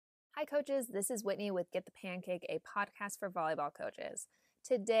Hi coaches, this is Whitney with Get the Pancake, a podcast for volleyball coaches.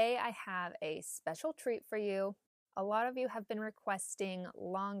 Today I have a special treat for you. A lot of you have been requesting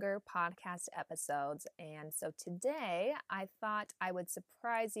longer podcast episodes, and so today I thought I would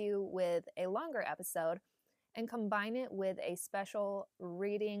surprise you with a longer episode and combine it with a special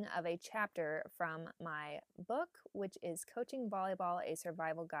reading of a chapter from my book, which is Coaching Volleyball, a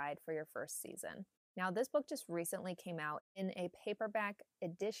Survival Guide for Your First Season. Now, this book just recently came out in a paperback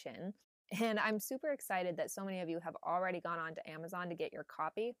edition, and I'm super excited that so many of you have already gone on to Amazon to get your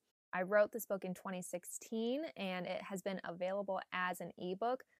copy. I wrote this book in 2016, and it has been available as an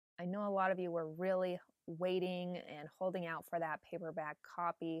ebook. I know a lot of you were really waiting and holding out for that paperback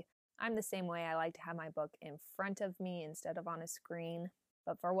copy. I'm the same way. I like to have my book in front of me instead of on a screen.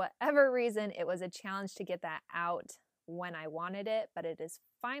 But for whatever reason, it was a challenge to get that out when I wanted it, but it is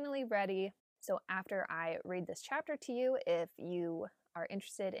finally ready. So after I read this chapter to you, if you are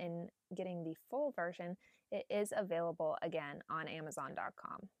interested in getting the full version, it is available again on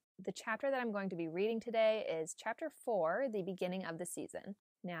Amazon.com. The chapter that I'm going to be reading today is Chapter 4, The Beginning of the Season.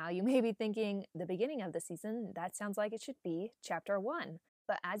 Now, you may be thinking, the beginning of the season, that sounds like it should be Chapter 1.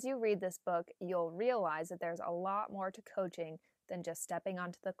 But as you read this book, you'll realize that there's a lot more to coaching than just stepping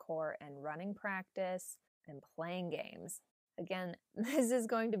onto the court and running practice and playing games. Again, this is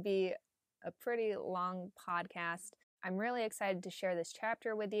going to be a pretty long podcast. I'm really excited to share this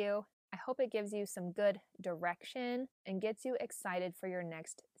chapter with you. I hope it gives you some good direction and gets you excited for your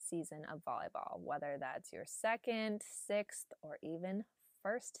next season of volleyball, whether that's your second, sixth, or even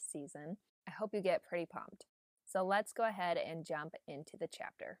first season. I hope you get pretty pumped. So let's go ahead and jump into the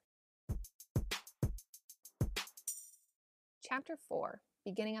chapter. Chapter 4,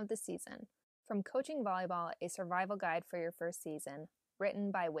 Beginning of the Season. From Coaching Volleyball, a Survival Guide for Your First Season,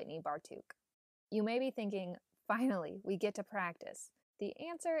 written by Whitney Bartuk. You may be thinking, finally, we get to practice. The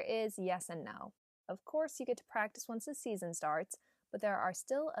answer is yes and no. Of course, you get to practice once the season starts, but there are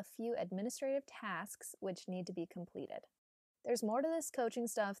still a few administrative tasks which need to be completed. There's more to this coaching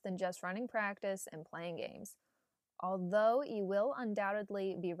stuff than just running practice and playing games. Although you will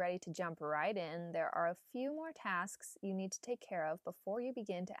undoubtedly be ready to jump right in, there are a few more tasks you need to take care of before you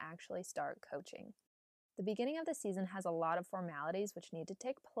begin to actually start coaching. The beginning of the season has a lot of formalities which need to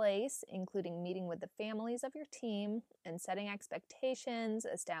take place, including meeting with the families of your team and setting expectations,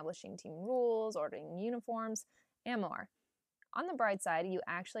 establishing team rules, ordering uniforms, and more. On the bright side, you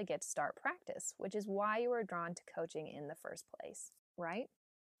actually get to start practice, which is why you were drawn to coaching in the first place, right?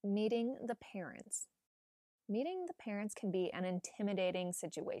 Meeting the parents. Meeting the parents can be an intimidating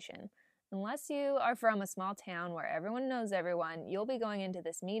situation. Unless you are from a small town where everyone knows everyone, you'll be going into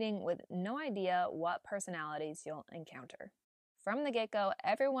this meeting with no idea what personalities you'll encounter. From the get-go,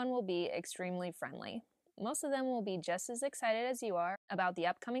 everyone will be extremely friendly. Most of them will be just as excited as you are about the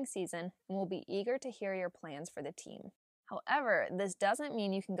upcoming season and will be eager to hear your plans for the team. However, this doesn't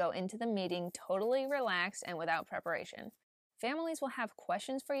mean you can go into the meeting totally relaxed and without preparation. Families will have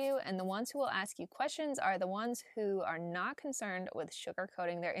questions for you, and the ones who will ask you questions are the ones who are not concerned with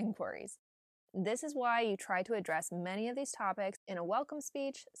sugarcoating their inquiries. This is why you try to address many of these topics in a welcome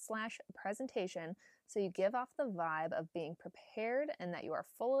speech / presentation, so you give off the vibe of being prepared and that you are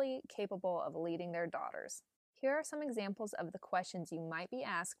fully capable of leading their daughters. Here are some examples of the questions you might be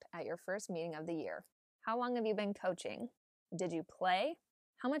asked at your first meeting of the year. How long have you been coaching? Did you play?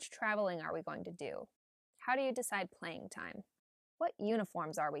 How much traveling are we going to do? How do you decide playing time? What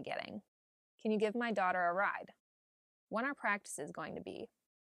uniforms are we getting? Can you give my daughter a ride? When are practices going to be?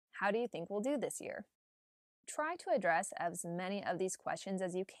 How do you think we'll do this year? Try to address as many of these questions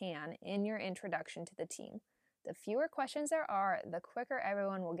as you can in your introduction to the team. The fewer questions there are, the quicker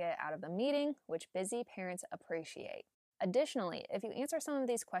everyone will get out of the meeting, which busy parents appreciate. Additionally, if you answer some of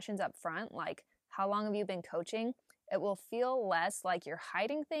these questions up front, like how long have you been coaching, it will feel less like you're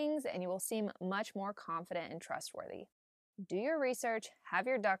hiding things and you will seem much more confident and trustworthy. Do your research, have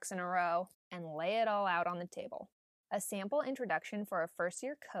your ducks in a row, and lay it all out on the table. A sample introduction for a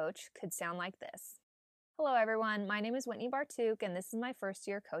first-year coach could sound like this. Hello everyone, my name is Whitney Bartuk and this is my first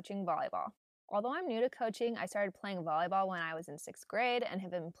year coaching volleyball. Although I'm new to coaching, I started playing volleyball when I was in 6th grade and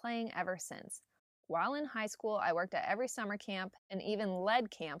have been playing ever since. While in high school, I worked at every summer camp and even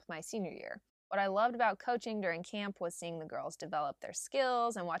led camp my senior year. What I loved about coaching during camp was seeing the girls develop their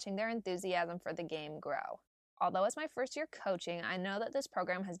skills and watching their enthusiasm for the game grow. Although it's my first year coaching, I know that this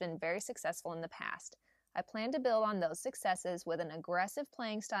program has been very successful in the past. I plan to build on those successes with an aggressive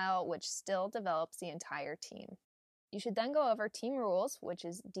playing style which still develops the entire team. You should then go over team rules, which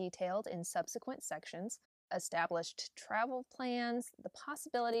is detailed in subsequent sections, established travel plans, the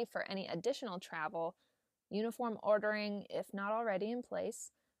possibility for any additional travel, uniform ordering if not already in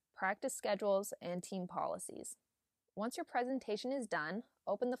place, practice schedules, and team policies. Once your presentation is done,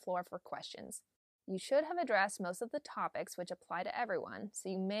 open the floor for questions. You should have addressed most of the topics which apply to everyone, so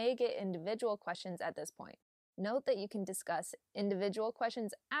you may get individual questions at this point. Note that you can discuss individual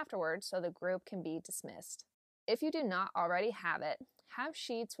questions afterwards so the group can be dismissed. If you do not already have it, have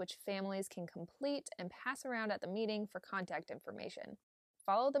sheets which families can complete and pass around at the meeting for contact information.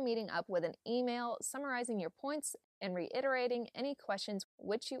 Follow the meeting up with an email summarizing your points and reiterating any questions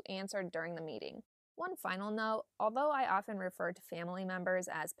which you answered during the meeting. One final note, although I often refer to family members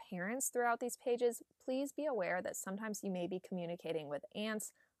as parents throughout these pages, please be aware that sometimes you may be communicating with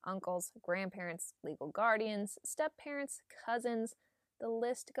aunts, uncles, grandparents, legal guardians, step-parents, cousins. The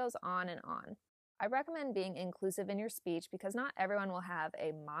list goes on and on. I recommend being inclusive in your speech because not everyone will have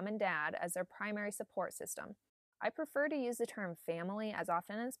a mom and dad as their primary support system. I prefer to use the term family as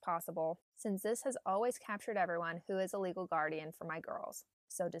often as possible, since this has always captured everyone who is a legal guardian for my girls.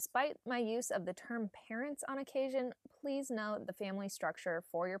 So despite my use of the term parents on occasion, please note the family structure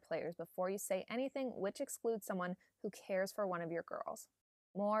for your players before you say anything which excludes someone who cares for one of your girls.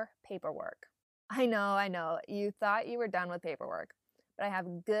 More paperwork. I know, you thought you were done with paperwork, but I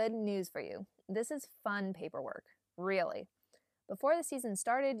have good news for you. This is fun paperwork, really. Before the season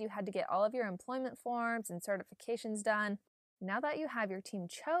started, you had to get all of your employment forms and certifications done. Now that you have your team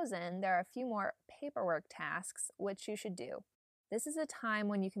chosen, there are a few more paperwork tasks which you should do. This is a time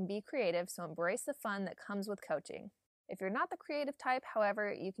when you can be creative, so embrace the fun that comes with coaching. If you're not the creative type,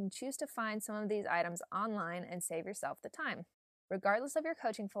 however, you can choose to find some of these items online and save yourself the time. Regardless of your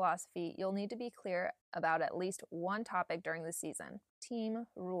coaching philosophy, you'll need to be clear about at least one topic during the season: team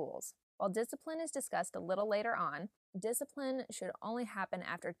rules. While discipline is discussed a little later on, discipline should only happen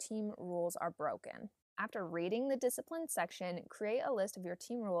after team rules are broken. After reading the discipline section, create a list of your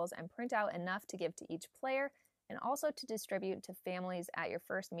team rules and print out enough to give to each player and also to distribute to families at your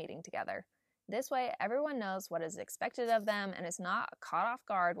first meeting together. This way, everyone knows what is expected of them and is not caught off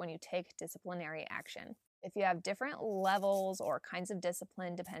guard when you take disciplinary action. If you have different levels or kinds of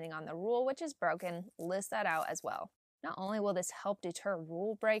discipline depending on the rule which is broken, list that out as well. Not only will this help deter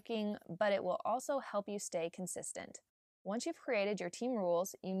rule breaking, but it will also help you stay consistent. Once you've created your team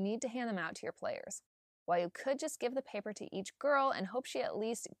rules, you need to hand them out to your players. While you could just give the paper to each girl and hope she at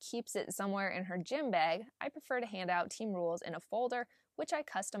least keeps it somewhere in her gym bag, I prefer to hand out team rules in a folder which I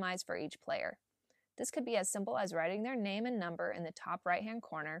customize for each player. This could be as simple as writing their name and number in the top right-hand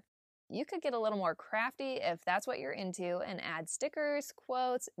corner. You could get a little more crafty if that's what you're into and add stickers,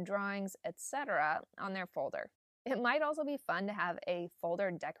 quotes, drawings, etc. on their folder. It might also be fun to have a folder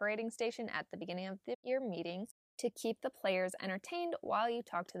decorating station at the beginning of your meetings to keep the players entertained while you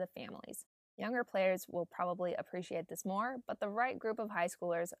talk to the families. Younger players will probably appreciate this more, but the right group of high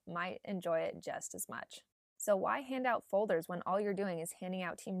schoolers might enjoy it just as much. So why hand out folders when all you're doing is handing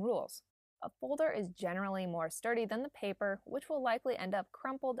out team rules? A folder is generally more sturdy than the paper, which will likely end up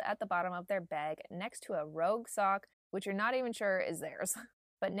crumpled at the bottom of their bag next to a rogue sock, which you're not even sure is theirs.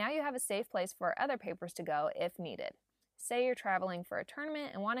 But now you have a safe place for other papers to go if needed. Say you're traveling for a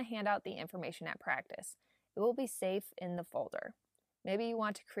tournament and want to hand out the information at practice. It will be safe in the folder. Maybe you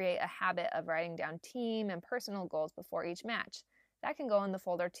want to create a habit of writing down team and personal goals before each match. That can go in the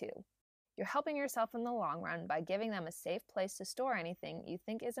folder too. You're helping yourself in the long run by giving them a safe place to store anything you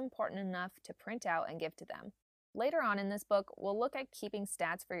think is important enough to print out and give to them. Later on in this book, we'll look at keeping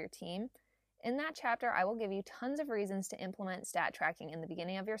stats for your team. In that chapter, I will give you tons of reasons to implement stat tracking in the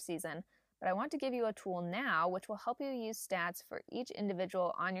beginning of your season, but I want to give you a tool now which will help you use stats for each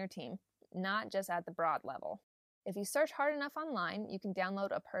individual on your team, not just at the broad level. If you search hard enough online, you can download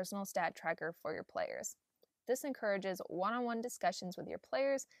a personal stat tracker for your players. This encourages one-on-one discussions with your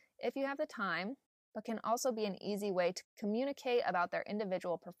players if you have the time, but can also be an easy way to communicate about their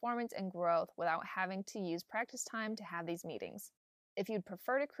individual performance and growth without having to use practice time to have these meetings. If you'd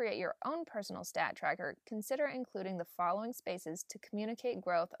prefer to create your own personal stat tracker, consider including the following spaces to communicate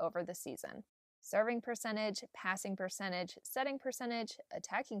growth over the season: serving percentage, passing percentage, setting percentage,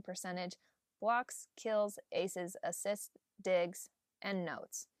 attacking percentage, blocks, kills, aces, assists, digs, and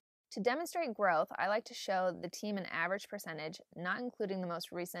notes. To demonstrate growth, I like to show the team an average percentage, not including the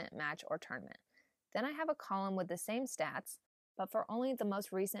most recent match or tournament. Then I have a column with the same stats, but for only the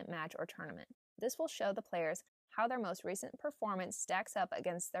most recent match or tournament. This will show the players how their most recent performance stacks up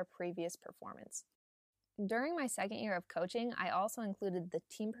against their previous performance. During my second year of coaching, I also included the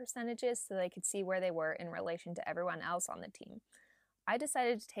team percentages so they could see where they were in relation to everyone else on the team. I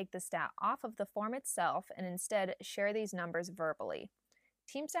decided to take the stat off of the form itself and instead share these numbers verbally.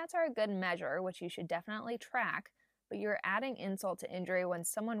 Team stats are a good measure, which you should definitely track, but you're adding insult to injury when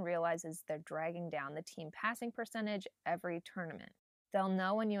someone realizes they're dragging down the team passing percentage every tournament. They'll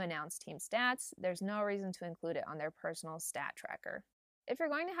know when you announce team stats. There's no reason to include it on their personal stat tracker. If you're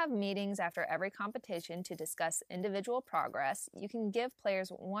going to have meetings after every competition to discuss individual progress, you can give players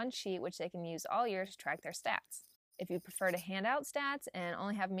one sheet which they can use all year to track their stats. If you prefer to hand out stats and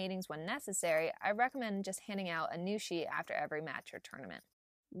only have meetings when necessary, I recommend just handing out a new sheet after every match or tournament.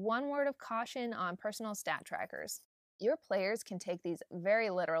 One word of caution on personal stat trackers. Your players can take these very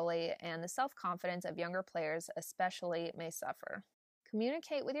literally, and the self-confidence of younger players especially may suffer.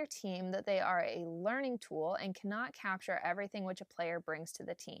 Communicate with your team that they are a learning tool and cannot capture everything which a player brings to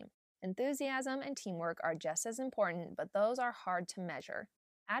the team. Enthusiasm and teamwork are just as important, but those are hard to measure.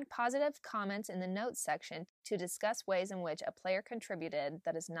 Add positive comments in the notes section to discuss ways in which a player contributed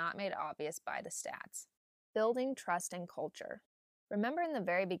that is not made obvious by the stats. Building trust and culture. Remember in the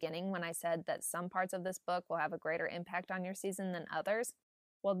very beginning when I said that some parts of this book will have a greater impact on your season than others?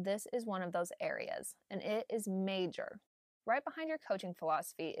 Well, this is one of those areas, and it is major. Right behind your coaching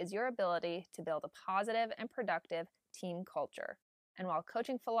philosophy is your ability to build a positive and productive team culture. And while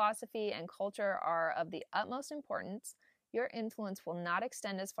coaching philosophy and culture are of the utmost importance, your influence will not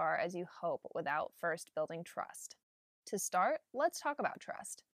extend as far as you hope without first building trust. To start, let's talk about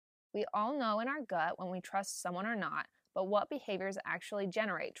trust. We all know in our gut when we trust someone or not, but what behaviors actually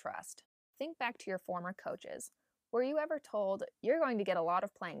generate trust? Think back to your former coaches. Were you ever told, "You're going to get a lot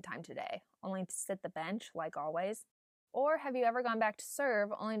of playing time today," only to sit the bench like always? Or have you ever gone back to serve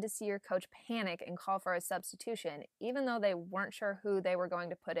only to see your coach panic and call for a substitution, even though they weren't sure who they were going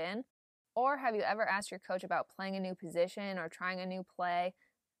to put in? Or have you ever asked your coach about playing a new position or trying a new play,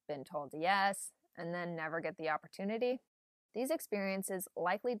 been told yes, and then never get the opportunity? These experiences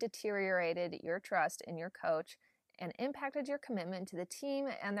likely deteriorated your trust in your coach and impacted your commitment to the team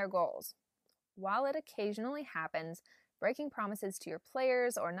and their goals. While it occasionally happens, breaking promises to your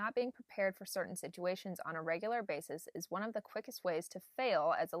players or not being prepared for certain situations on a regular basis is one of the quickest ways to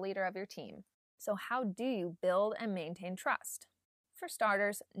fail as a leader of your team. So how do you build and maintain trust? For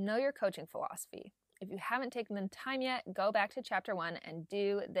starters, know your coaching philosophy. If you haven't taken the time yet, go back to Chapter 1 and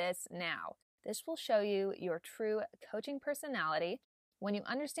do this now. This will show you your true coaching personality. When you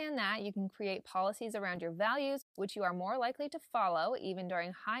understand that, you can create policies around your values, which you are more likely to follow even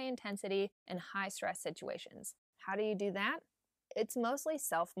during high intensity and high stress situations. How do you do that? It's mostly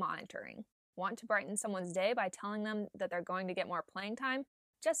self-monitoring. Want to brighten someone's day by telling them that they're going to get more playing time?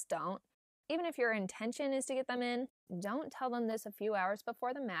 Just don't. Even if your intention is to get them in, don't tell them this a few hours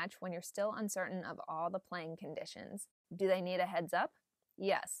before the match when you're still uncertain of all the playing conditions. Do they need a heads up?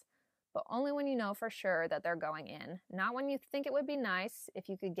 Yes, but only when you know for sure that they're going in, not when you think it would be nice if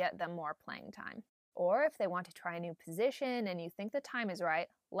you could get them more playing time. Or if they want to try a new position and you think the time is right,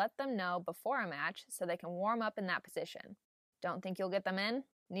 let them know before a match so they can warm up in that position. Don't think you'll get them in?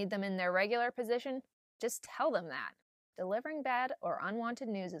 Need them in their regular position? Just tell them that. Delivering bad or unwanted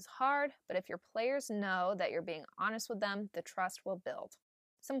news is hard, but if your players know that you're being honest with them, the trust will build.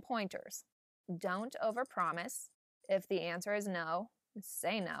 Some pointers. Don't overpromise. If the answer is no,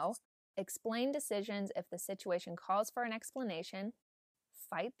 say no. Explain decisions if the situation calls for an explanation.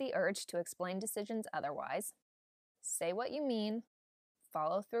 Fight the urge to explain decisions otherwise. Say what you mean.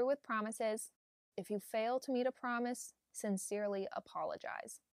 Follow through with promises. If you fail to meet a promise, sincerely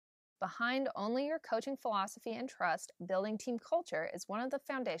apologize. Behind only your coaching philosophy and trust, building team culture is one of the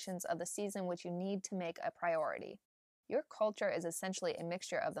foundations of the season which you need to make a priority. Your culture is essentially a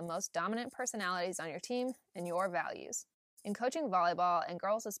mixture of the most dominant personalities on your team and your values. In coaching volleyball, and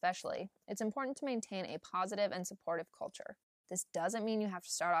girls especially, it's important to maintain a positive and supportive culture. This doesn't mean you have to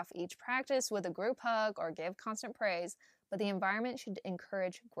start off each practice with a group hug or give constant praise, but the environment should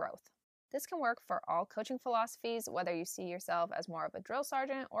encourage growth. This can work for all coaching philosophies, whether you see yourself as more of a drill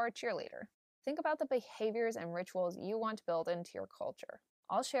sergeant or a cheerleader. Think about the behaviors and rituals you want to build into your culture.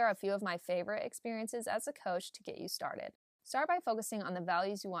 I'll share a few of my favorite experiences as a coach to get you started. Start by focusing on the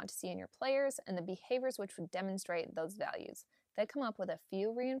values you want to see in your players and the behaviors which would demonstrate those values. Then come up with a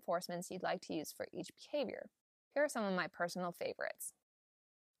few reinforcements you'd like to use for each behavior. Here are some of my personal favorites.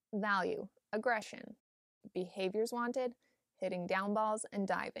 Value, aggression. Behaviors wanted, hitting down balls and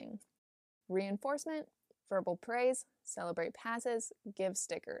diving. Reinforcement, verbal praise, celebrate passes, give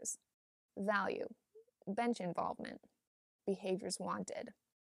stickers. Value, bench involvement. Behaviors wanted.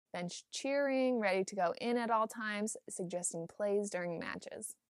 Bench cheering, ready to go in at all times, suggesting plays during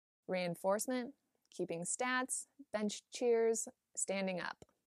matches. Reinforcement, keeping stats, bench cheers, standing up.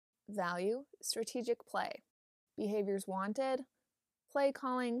 Value, strategic play. Behaviors wanted, play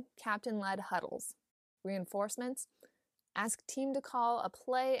calling, captain-led huddles. Reinforcements, ask team to call a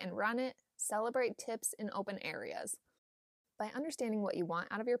play and run it, celebrate tips in open areas. By understanding what you want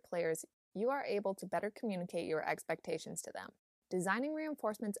out of your players, you are able to better communicate your expectations to them. Designing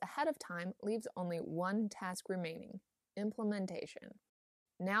reinforcements ahead of time leaves only one task remaining: implementation.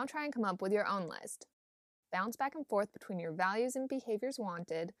 Now try and come up with your own list. Bounce back and forth between your values and behaviors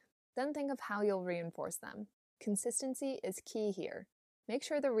wanted, then think of how you'll reinforce them. Consistency is key here. Make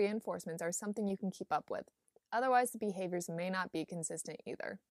sure the reinforcements are something you can keep up with. Otherwise, the behaviors may not be consistent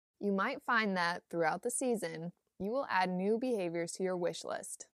either. You might find that throughout the season, you will add new behaviors to your wish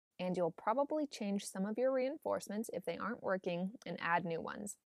list, and you'll probably change some of your reinforcements if they aren't working and add new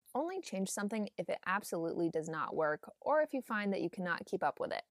ones. Only change something if it absolutely does not work or if you find that you cannot keep up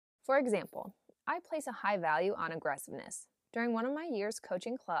with it. For example, I place a high value on aggressiveness. During one of my years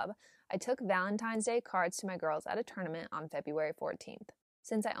coaching club, I took Valentine's Day cards to my girls at a tournament on February 14th.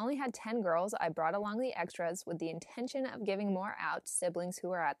 Since I only had 10 girls, I brought along the extras with the intention of giving more out to siblings who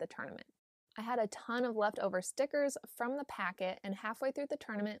were at the tournament. I had a ton of leftover stickers from the packet, and halfway through the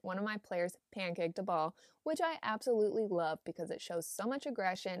tournament, one of my players pancaked a ball, which I absolutely love because it shows so much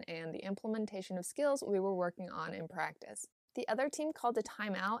aggression and the implementation of skills we were working on in practice. The other team called a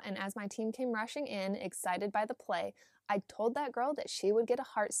timeout, and as my team came rushing in, excited by the play, I told that girl that she would get a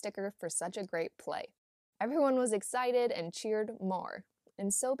heart sticker for such a great play. Everyone was excited and cheered more,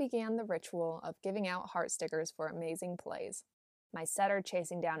 and so began the ritual of giving out heart stickers for amazing plays. My setter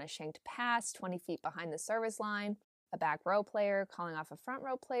chasing down a shanked pass 20 feet behind the service line, a back row player calling off a front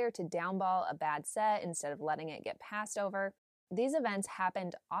row player to downball a bad set instead of letting it get passed over. These events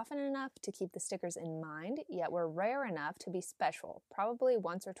happened often enough to keep the stickers in mind, yet were rare enough to be special, probably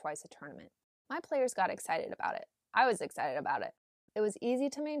once or twice a tournament. My players got excited about it. I was excited about it. It was easy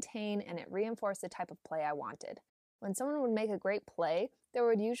to maintain, and it reinforced the type of play I wanted. When someone would make a great play, there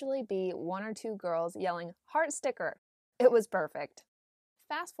would usually be one or two girls yelling, "Heart sticker!" It was perfect.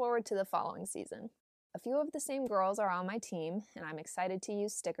 Fast forward to the following season. A few of the same girls are on my team, and I'm excited to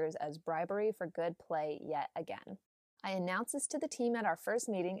use stickers as bribery for good play yet again. I announced this to the team at our first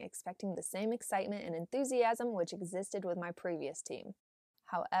meeting, expecting the same excitement and enthusiasm which existed with my previous team.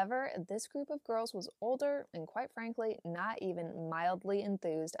 However, this group of girls was older and, quite frankly, not even mildly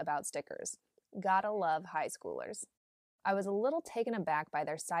enthused about stickers. Gotta love high schoolers. I was a little taken aback by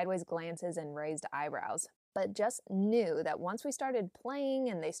their sideways glances and raised eyebrows, but just knew that once we started playing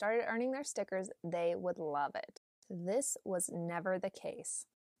and they started earning their stickers, they would love it. This was never the case.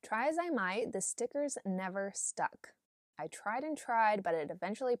 Try as I might, the stickers never stuck. I tried and tried, but it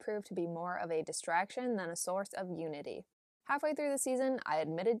eventually proved to be more of a distraction than a source of unity. Halfway through the season, I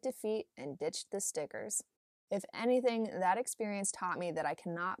admitted defeat and ditched the stickers. If anything, that experience taught me that I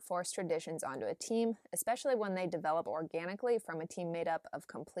cannot force traditions onto a team, especially when they develop organically from a team made up of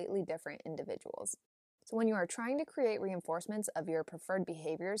completely different individuals. So when you are trying to create reinforcements of your preferred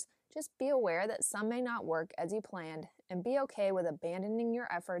behaviors, just be aware that some may not work as you planned, and be okay with abandoning your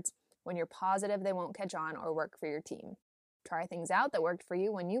efforts when you're positive they won't catch on or work for your team. Try things out that worked for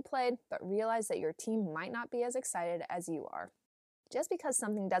you when you played, but realize that your team might not be as excited as you are. Just because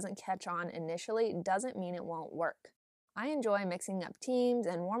something doesn't catch on initially doesn't mean it won't work. I enjoy mixing up teams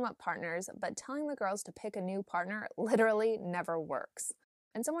and warm-up partners, but telling the girls to pick a new partner literally never works.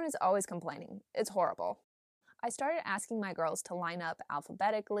 And someone is always complaining. It's horrible. I started asking my girls to line up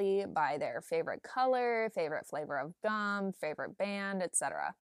alphabetically by their favorite color, favorite flavor of gum, favorite band,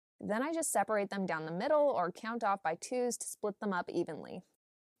 etc. Then I just separate them down the middle or count off by twos to split them up evenly.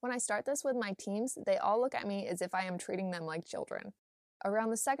 When I start this with my teams, they all look at me as if I am treating them like children.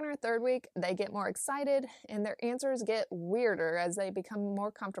 Around the second or third week, they get more excited, and their answers get weirder as they become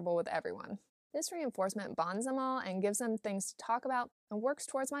more comfortable with everyone. This reinforcement bonds them all and gives them things to talk about and works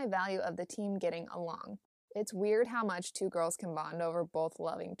towards my value of the team getting along. It's weird how much two girls can bond over both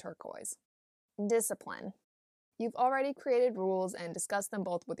loving turquoise. Discipline. You've already created rules and discussed them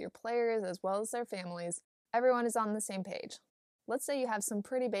both with your players as well as their families. Everyone is on the same page. Let's say you have some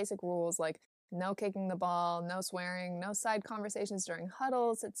pretty basic rules like no kicking the ball, no swearing, no side conversations during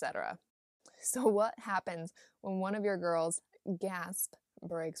huddles, etc. So what happens when one of your girls, gasp,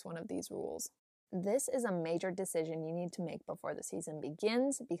 breaks one of these rules? This is a major decision you need to make before the season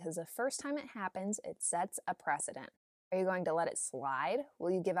begins, because the first time it happens, it sets a precedent. Are you going to let it slide?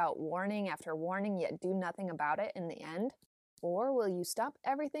 Will you give out warning after warning yet do nothing about it in the end? Or will you stop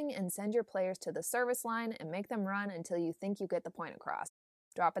everything and send your players to the service line and make them run until you think you get the point across?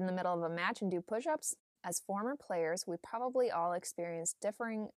 Drop in the middle of a match and do push-ups? As former players, we probably all experience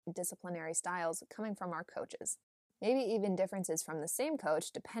differing disciplinary styles coming from our coaches. Maybe even differences from the same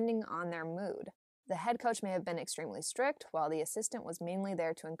coach depending on their mood. The head coach may have been extremely strict, while the assistant was mainly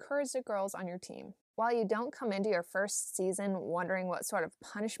there to encourage the girls on your team. While you don't come into your first season wondering what sort of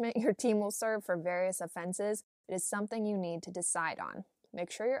punishment your team will serve for various offenses, it is something you need to decide on. Make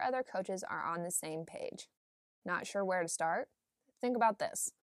sure your other coaches are on the same page. Not sure where to start? Think about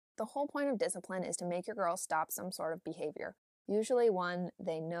this. The whole point of discipline is to make your girls stop some sort of behavior, usually one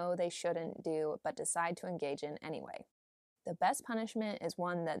they know they shouldn't do but decide to engage in anyway. The best punishment is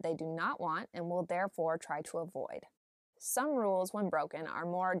one that they do not want and will therefore try to avoid. Some rules, when broken, are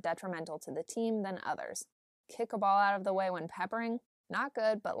more detrimental to the team than others. Kick a ball out of the way when peppering? Not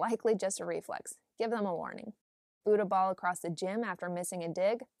good, but likely just a reflex. Give them a warning. Boot a ball across the gym after missing a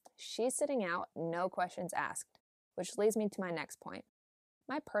dig? She's sitting out, no questions asked. Which leads me to my next point.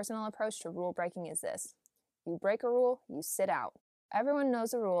 My personal approach to rule breaking is this. You break a rule, you sit out. Everyone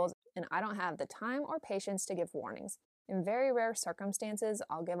knows the rules, and I don't have the time or patience to give warnings. In very rare circumstances,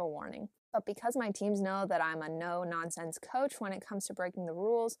 I'll give a warning. But because my teams know that I'm a no-nonsense coach when it comes to breaking the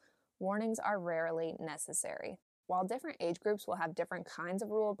rules, warnings are rarely necessary. While different age groups will have different kinds of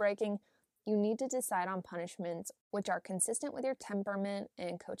rule breaking, you need to decide on punishments which are consistent with your temperament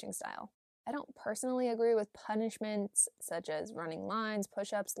and coaching style. I don't personally agree with punishments such as running lines,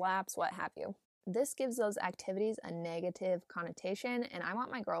 push-ups, laps, what have you. This gives those activities a negative connotation, and I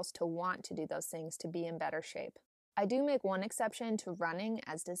want my girls to want to do those things to be in better shape. I do make one exception to running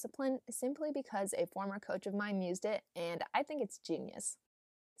as discipline simply because a former coach of mine used it, and I think it's genius.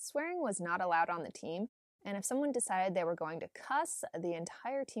 Swearing was not allowed on the team, and if someone decided they were going to cuss, the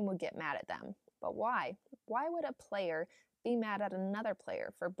entire team would get mad at them. But why? Why would a player be mad at another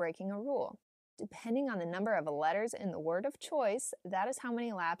player for breaking a rule? Depending on the number of letters in the word of choice, that is how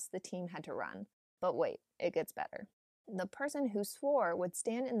many laps the team had to run. But wait, it gets better. The person who swore would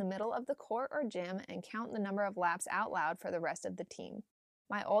stand in the middle of the court or gym and count the number of laps out loud for the rest of the team.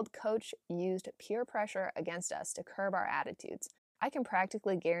 My old coach used peer pressure against us to curb our attitudes. I can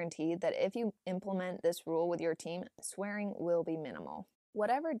practically guarantee that if you implement this rule with your team, swearing will be minimal.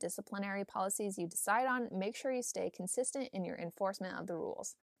 Whatever disciplinary policies you decide on, make sure you stay consistent in your enforcement of the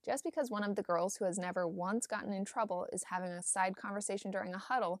rules. Just because one of the girls who has never once gotten in trouble is having a side conversation during a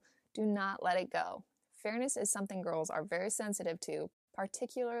huddle, do not let it go. Fairness is something girls are very sensitive to,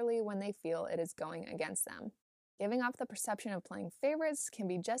 particularly when they feel it is going against them. Giving off the perception of playing favorites can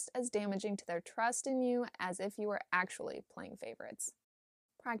be just as damaging to their trust in you as if you were actually playing favorites.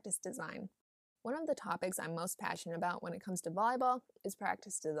 Practice design. One of the topics I'm most passionate about when it comes to volleyball is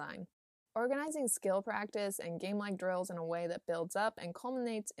practice design. Organizing skill practice and game-like drills in a way that builds up and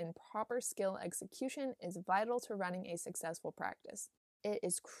culminates in proper skill execution is vital to running a successful practice. It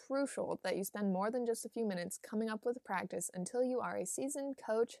is crucial that you spend more than just a few minutes coming up with practice until you are a seasoned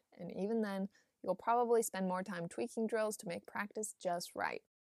coach, and even then, you'll probably spend more time tweaking drills to make practice just right.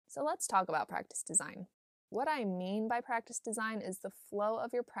 So let's talk about practice design. What I mean by practice design is the flow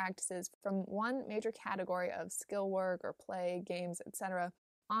of your practices from one major category of skill work or play, games, etc.,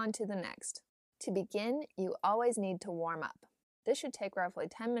 on to the next. To begin, you always need to warm up. This should take roughly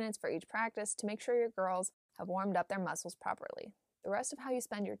 10 minutes for each practice to make sure your girls have warmed up their muscles properly. The rest of how you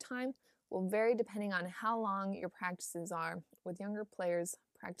spend your time will vary depending on how long your practices are, with younger players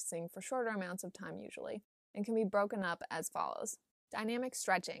practicing for shorter amounts of time usually, and can be broken up as follows. Dynamic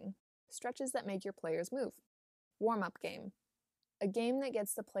stretching. Stretches that make your players move. Warm-up game. A game that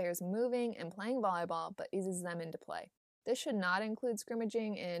gets the players moving and playing volleyball but eases them into play. This should not include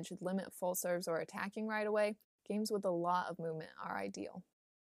scrimmaging and should limit full serves or attacking right away. Games with a lot of movement are ideal.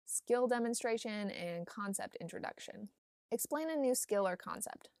 Skill demonstration and concept introduction. Explain a new skill or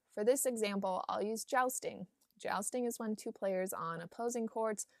concept. For this example, I'll use jousting. Jousting is when two players on opposing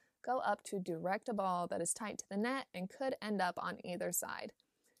courts go up to direct a ball that is tight to the net and could end up on either side.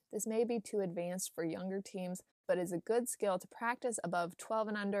 This may be too advanced for younger teams, but is a good skill to practice above 12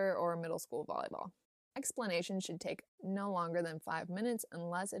 and under or middle school volleyball. Explanation should take no longer than 5 minutes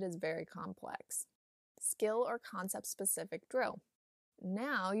unless it is very complex. Skill or concept-specific drill.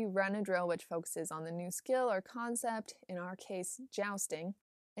 Now you run a drill which focuses on the new skill or concept, in our case, jousting.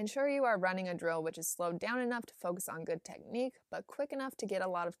 Ensure you are running a drill which is slowed down enough to focus on good technique, but quick enough to get a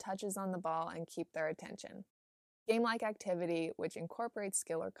lot of touches on the ball and keep their attention. Game-like activity which incorporates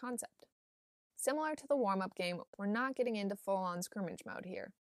skill or concept. Similar to the warm-up game, we're not getting into full-on scrimmage mode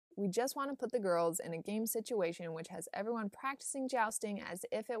here. We just want to put the girls in a game situation which has everyone practicing jousting as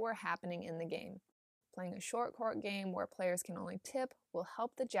if it were happening in the game. Playing a short court game where players can only tip will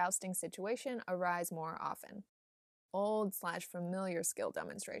help the jousting situation arise more often. Old/familiar skill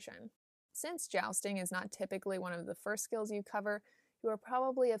demonstration. Since jousting is not typically one of the first skills you cover, you are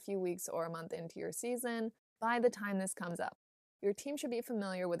probably a few weeks or a month into your season by the time this comes up. Your team should be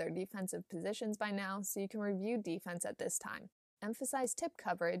familiar with their defensive positions by now, so you can review defense at this time. Emphasize tip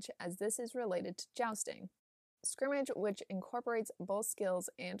coverage, as this is related to jousting. Scrimmage, which incorporates both skills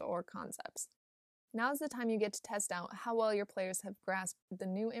and/or concepts. Now is the time you get to test out how well your players have grasped the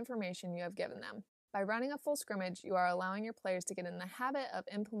new information you have given them. By running a full scrimmage, you are allowing your players to get in the habit of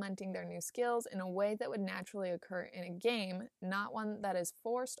implementing their new skills in a way that would naturally occur in a game, not one that is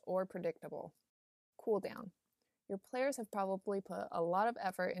forced or predictable. Cool down. Your players have probably put a lot of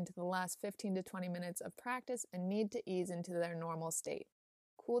effort into the last 15 to 20 minutes of practice and need to ease into their normal state.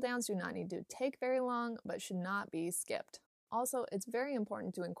 Cooldowns do not need to take very long, but should not be skipped. Also, it's very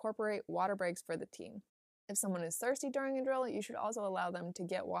important to incorporate water breaks for the team. If someone is thirsty during a drill, you should also allow them to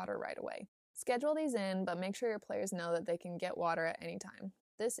get water right away. Schedule these in, but make sure your players know that they can get water at any time.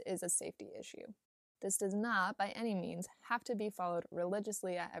 This is a safety issue. This does not, by any means, have to be followed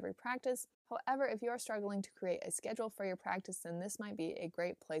religiously at every practice. However, if you are struggling to create a schedule for your practice, then this might be a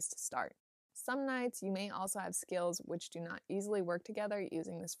great place to start. Some nights, you may also have skills which do not easily work together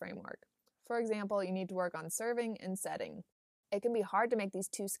using this framework. For example, you need to work on serving and setting. It can be hard to make these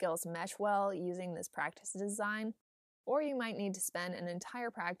two skills mesh well using this practice design, or you might need to spend an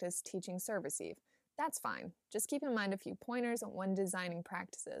entire practice teaching serve receive. That's fine. Just keep in mind a few pointers when designing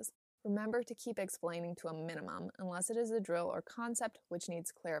practices. Remember to keep explaining to a minimum, unless it is a drill or concept which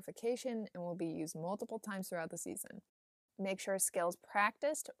needs clarification and will be used multiple times throughout the season. Make sure skills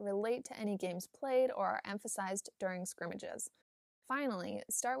practiced relate to any games played or are emphasized during scrimmages. Finally,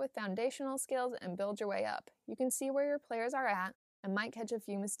 start with foundational skills and build your way up. You can see where your players are at and might catch a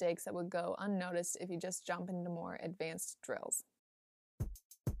few mistakes that would go unnoticed if you just jump into more advanced drills.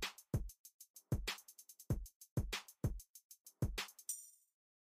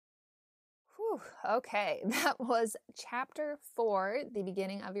 Whew, okay, that was Chapter 4, the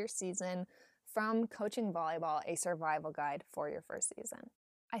beginning of your season, from Coaching Volleyball, a survival guide for your first season.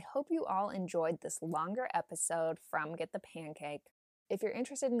 I hope you all enjoyed this longer episode from Get the Pancake. If you're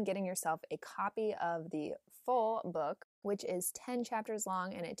interested in getting yourself a copy of the full book, which is 10 chapters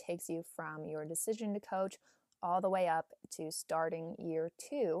long, and it takes you from your decision to coach all the way up to starting year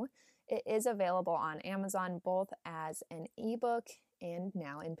 2, it is available on Amazon both as an ebook and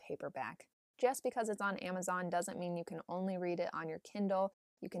now in paperback. Just because it's on Amazon doesn't mean you can only read it on your Kindle.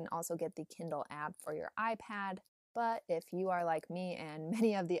 You can also get the Kindle app for your iPad. But if you are like me and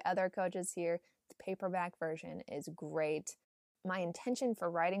many of the other coaches here, the paperback version is great. My intention for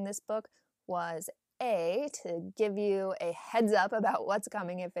writing this book was A, to give you a heads up about what's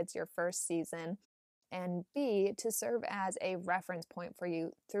coming if it's your first season, and B, to serve as a reference point for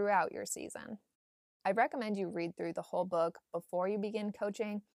you throughout your season. I recommend you read through the whole book before you begin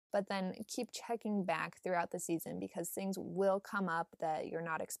coaching, but then keep checking back throughout the season because things will come up that you're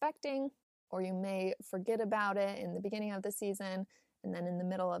not expecting, or you may forget about it in the beginning of the season, and then in the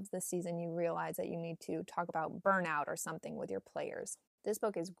middle of the season you realize that you need to talk about burnout or something with your players. This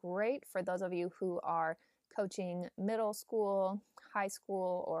book is great for those of you who are coaching middle school, high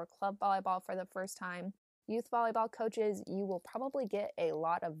school, or club volleyball for the first time. Youth volleyball coaches, you will probably get a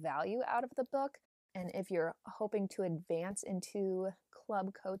lot of value out of the book. And if you're hoping to advance into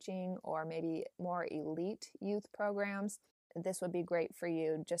club coaching or maybe more elite youth programs, this would be great for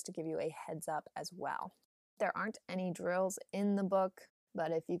you, just to give you a heads up as well. There aren't any drills in the book,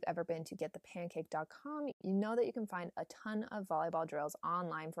 but if you've ever been to getthepancake.com, you know that you can find a ton of volleyball drills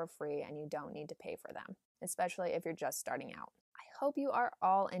online for free and you don't need to pay for them, especially if you're just starting out. I hope you are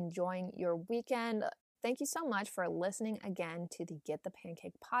all enjoying your weekend. Thank you so much for listening again to the Get the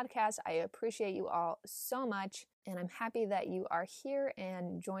Pancake podcast. I appreciate you all so much, and I'm happy that you are here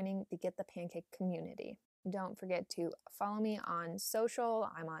and joining the Get the Pancake community. Don't forget to follow me on social.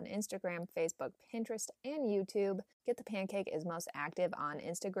 I'm on Instagram, Facebook, Pinterest, and YouTube. Get the Pancake is most active on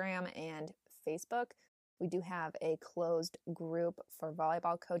Instagram and Facebook. We do have a closed group for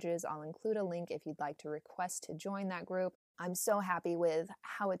volleyball coaches. I'll include a link if you'd like to request to join that group. I'm so happy with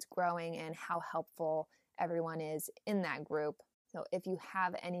how it's growing and how helpful everyone is in that group. So if you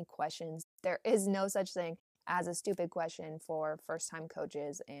have any questions, there is no such thing as a stupid question for first-time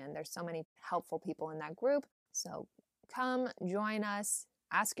coaches, and there's so many helpful people in that group. So come join us,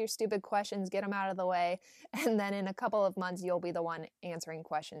 ask your stupid questions, get them out of the way, and then in a couple of months, you'll be the one answering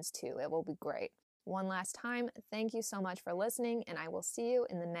questions too. It will be great. One last time, thank you so much for listening, and I will see you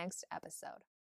in the next episode.